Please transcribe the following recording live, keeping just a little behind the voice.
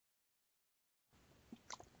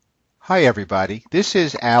Hi everybody, this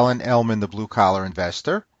is Alan Ellman, the Blue Collar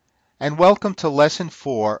Investor, and welcome to Lesson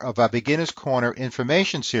 4 of our Beginner's Corner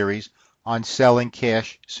information series on selling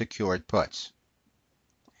cash secured puts.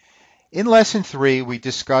 In Lesson 3, we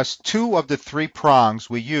discussed two of the three prongs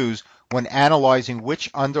we use when analyzing which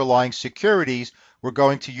underlying securities we're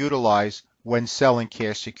going to utilize when selling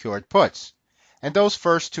cash secured puts. And those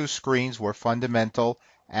first two screens were fundamental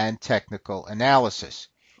and technical analysis.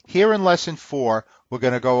 Here in Lesson 4, we're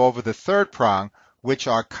going to go over the third prong, which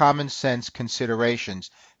are common sense considerations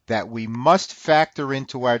that we must factor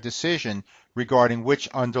into our decision regarding which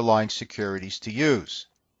underlying securities to use.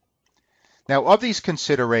 Now, of these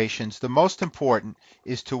considerations, the most important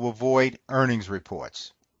is to avoid earnings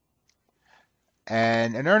reports.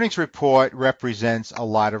 And an earnings report represents a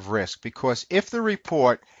lot of risk because if the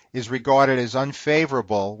report is regarded as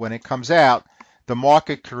unfavorable when it comes out, the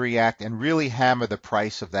market could react and really hammer the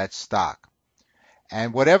price of that stock.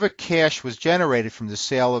 And whatever cash was generated from the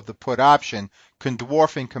sale of the put option can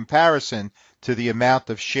dwarf in comparison to the amount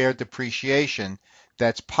of share depreciation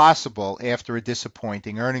that's possible after a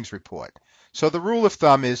disappointing earnings report. So the rule of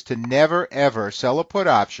thumb is to never ever sell a put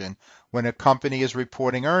option when a company is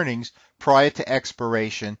reporting earnings prior to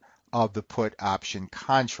expiration of the put option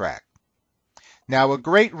contract. Now, a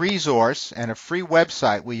great resource and a free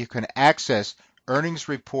website where you can access earnings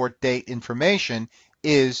report date information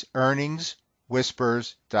is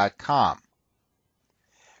earningswhispers.com.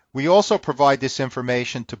 We also provide this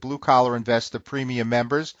information to Blue Collar Investor Premium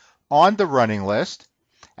members on the running list,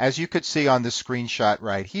 as you could see on the screenshot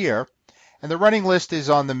right here. And the running list is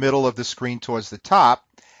on the middle of the screen towards the top.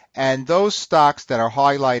 And those stocks that are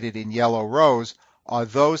highlighted in yellow rows are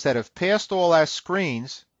those that have passed all our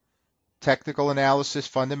screens, technical analysis,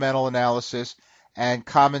 fundamental analysis, and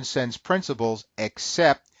common sense principles,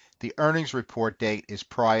 except the earnings report date is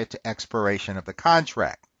prior to expiration of the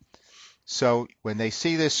contract. So when they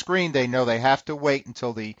see this screen, they know they have to wait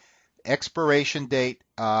until the expiration date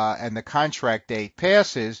and the contract date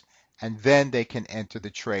passes, and then they can enter the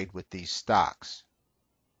trade with these stocks.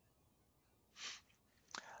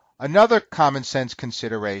 Another common sense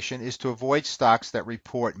consideration is to avoid stocks that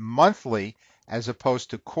report monthly as opposed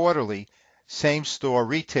to quarterly same-store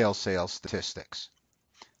retail sales statistics.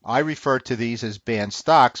 I refer to these as banned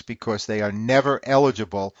stocks because they are never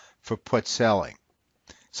eligible for put selling.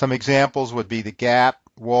 Some examples would be the Gap,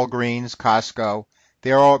 Walgreens, Costco.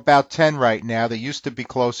 There are about 10 right now. There used to be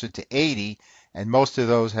closer to 80, and most of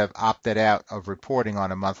those have opted out of reporting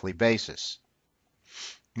on a monthly basis.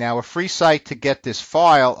 Now, a free site to get this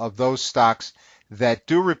file of those stocks that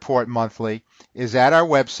do report monthly is at our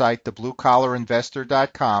website,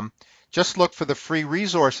 thebluecollarinvestor.com. Just look for the free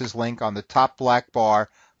resources link on the top black bar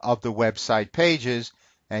of the website pages,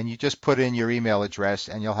 and you just put in your email address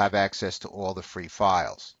and you'll have access to all the free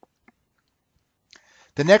files.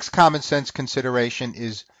 The next common sense consideration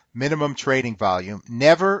is minimum trading volume.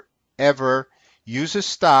 Never, ever use a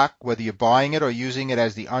stock, whether you're buying it or using it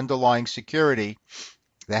as the underlying security,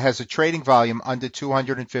 that has a trading volume under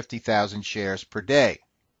 250,000 shares per day.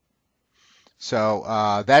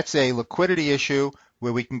 So that's a liquidity issue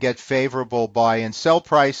where we can get favorable buy and sell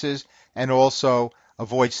prices and also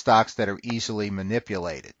avoid stocks that are easily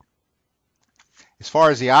manipulated. As far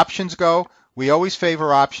as the options go, we always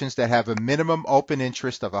favor options that have a minimum open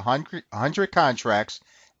interest of 100 contracts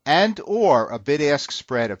and or a bid-ask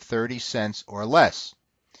spread of 30 cents or less.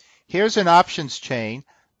 Here's an options chain.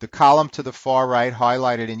 The column to the far right,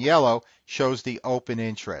 highlighted in yellow, shows the open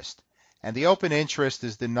interest. And the open interest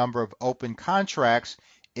is the number of open contracts.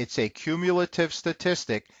 It's a cumulative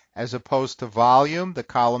statistic as opposed to volume, the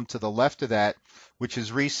column to the left of that, which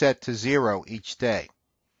is reset to 0 each day.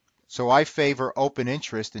 So I favor open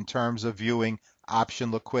interest in terms of viewing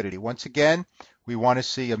option liquidity. Once again, we want to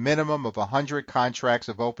see a minimum of 100 contracts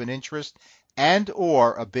of open interest and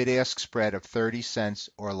or a bid-ask spread of 30 cents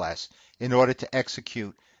or less in order to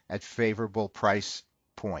execute at favorable price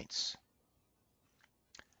points.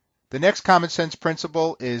 The next common sense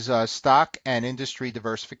principle is stock and industry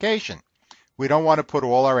diversification. We don't want to put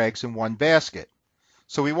all our eggs in one basket.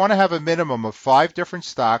 So we want to have a minimum of 5 different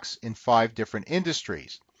stocks in 5 different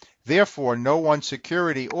industries. Therefore, no one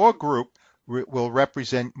security or group will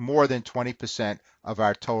represent more than 20% of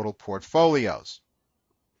our total portfolios.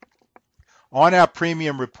 On our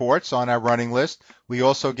premium reports, on our running list, we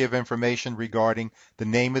also give information regarding the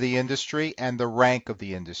name of the industry and the rank of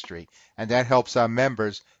the industry, and that helps our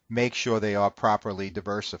members make sure they are properly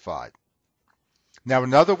diversified. Now,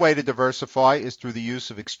 another way to diversify is through the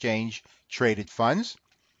use of exchange-traded funds,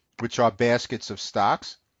 which are baskets of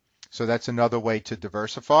stocks. So that's another way to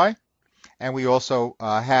diversify. And we also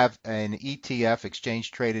have an ETF,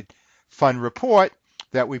 exchange-traded fun report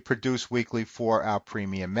that we produce weekly for our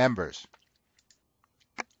premium members.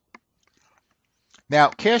 Now,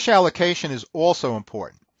 cash allocation is also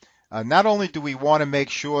important. Not only do we want to make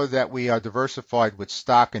sure that we are diversified with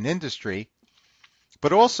stock and industry,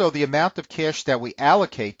 but also the amount of cash that we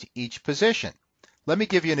allocate to each position. Let me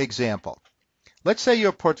give you an example. Let's say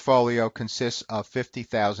your portfolio consists of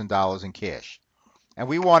 $50,000 in cash, and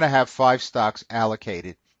we want to have 5 stocks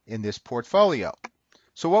allocated in this portfolio.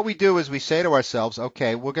 So what we do is we say to ourselves,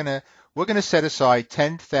 okay, we're gonna set aside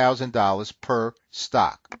 $10,000 per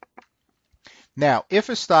stock. Now, if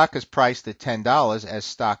a stock is priced at $10, as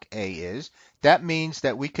stock A is, that means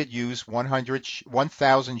that we could use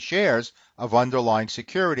 1,000 shares of underlying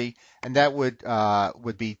security, and that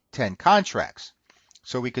would be 10 contracts.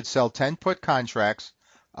 So we could sell 10 put contracts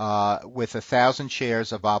with 1,000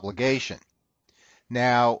 shares of obligation.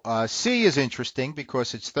 Now, C is interesting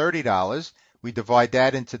because it's $30. We divide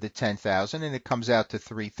that into the 10,000, and it comes out to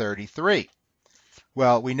 $333.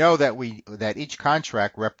 Well, we know that each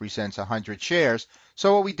contract represents 100 shares,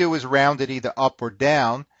 so what we do is round it either up or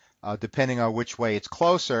down, depending on which way it's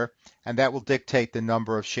closer, and that will dictate the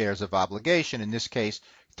number of shares of obligation. In this case,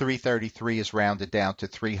 333 is rounded down to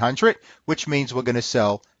 300, which means we're going to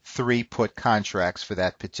sell 3 put contracts for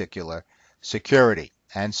that particular security,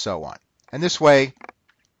 and so on. And this way,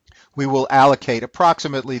 we will allocate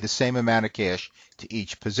approximately the same amount of cash to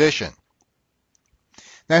each position.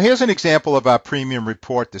 Now here's an example of our premium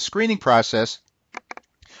report, the screening process,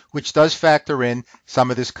 which does factor in some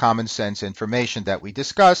of this common sense information that we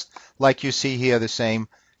discussed, like you see here, the same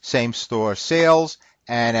store sales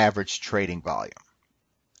and average trading volume.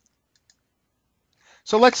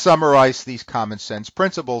 So let's summarize these common sense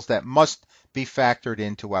principles that must be factored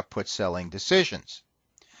into our put selling decisions.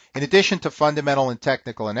 In addition to fundamental and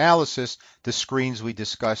technical analysis, the screens we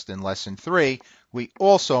discussed in Lesson 3, we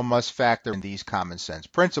also must factor in these common sense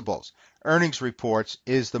principles. Earnings reports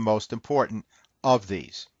is the most important of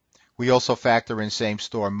these. We also factor in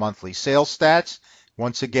same-store monthly sales stats.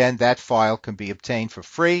 Once again, that file can be obtained for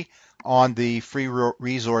free on the free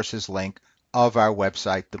resources link of our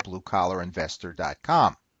website,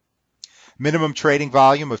 thebluecollarinvestor.com. Minimum trading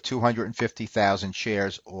volume of 250,000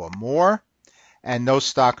 shares or more, and no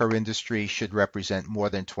stock or industry should represent more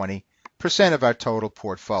than 20% of our total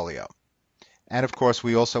portfolio. And of course,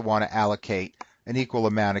 we also want to allocate an equal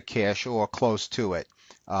amount of cash or close to it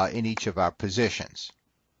in each of our positions.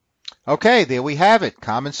 Okay, there we have it,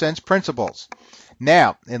 common sense principles.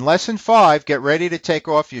 Now, in Lesson 5, get ready to take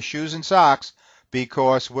off your shoes and socks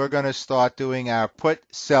because we're going to start doing our put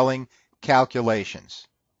selling calculations.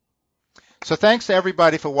 So thanks to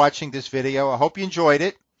everybody for watching this video. I hope you enjoyed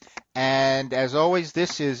it. And as always,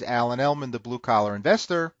 this is Alan Ellman, the Blue Collar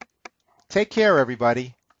Investor. Take care,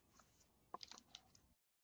 everybody.